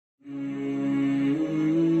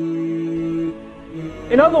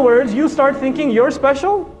In other words, you start thinking you're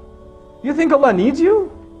special? You think Allah needs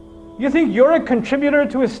you? You think you're a contributor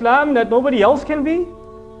to Islam that nobody else can be?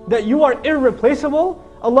 That you are irreplaceable?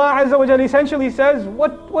 Allah Azza wa Jalla essentially says,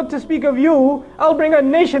 what to speak of you, I'll bring a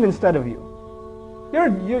nation instead of you.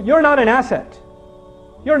 You're not an asset.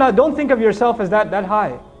 Don't think of yourself as that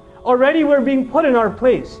high. Already we're being put in our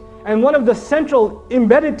place. And one of the central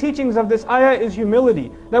embedded teachings of this ayah is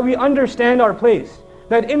humility. That we understand our place.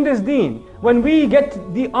 That in this deen, when we get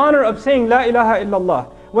the honor of saying La ilaha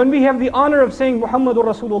illallah, when we have the honor of saying Muhammadur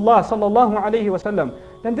Rasulullah sallallahu alayhi wasallam,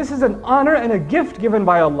 then this is an honor and a gift given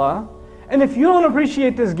by Allah. And if you don't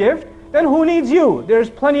appreciate this gift, then who needs you? There's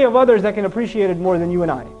plenty of others that can appreciate it more than you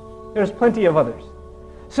and I. There's plenty of others.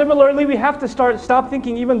 Similarly, we have to stop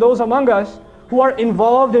thinking even those among us who are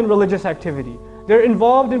involved in religious activity. They're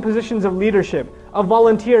involved in positions of leadership, of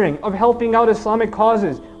volunteering, of helping out Islamic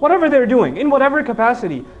causes, whatever they're doing, in whatever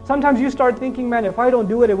capacity. Sometimes you start thinking, man, if I don't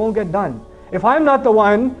do it, it won't get done. If I'm not the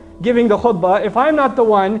one giving the khutbah, if I'm not the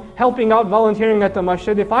one helping out volunteering at the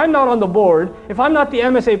masjid, if I'm not on the board, if I'm not the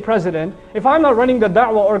MSA president, if I'm not running the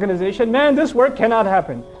da'wah organization, man, this work cannot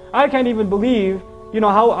happen. I can't even believe,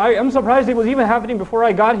 how I'm surprised it was even happening before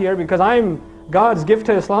I got here, because I'm God's gift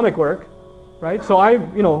to Islamic work, right? So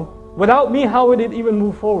without me, how would it even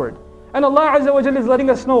move forward? And Allah Azza wa Jalla is letting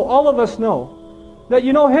us know, all of us know, that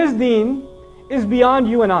His deen is beyond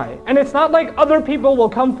you and I. And it's not like other people will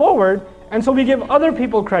come forward, and so we give other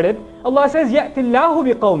people credit. Allah says, يَأْتِ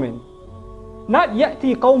اللَّهُ بِقَوْمٍ. Not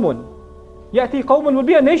يَأْتِ قَوْمٌ. يَأْتِ قَوْمٌ would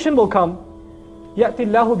be a nation will come. يَأْتِ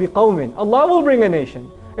اللَّهُ بِقَوْمٍ. Allah will bring a nation.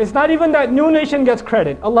 It's not even that new nation gets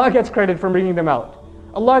credit. Allah gets credit for bringing them out.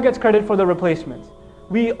 Allah gets credit for the replacements.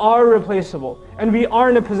 We are replaceable, and we are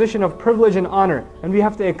in a position of privilege and honor, and we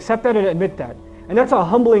have to accept that and admit that. And that's a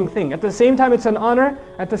humbling thing. At the same time, it's an honor.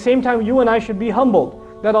 At the same time, you and I should be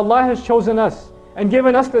humbled that Allah has chosen us and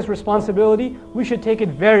given us this responsibility. We should take it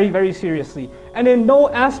very, very seriously. And in no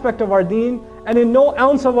aspect of our deen, and in no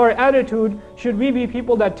ounce of our attitude, should we be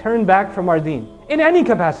people that turn back from our deen, in any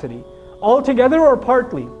capacity, altogether or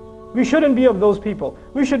partly. We shouldn't be of those people.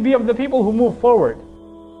 We should be of the people who move forward.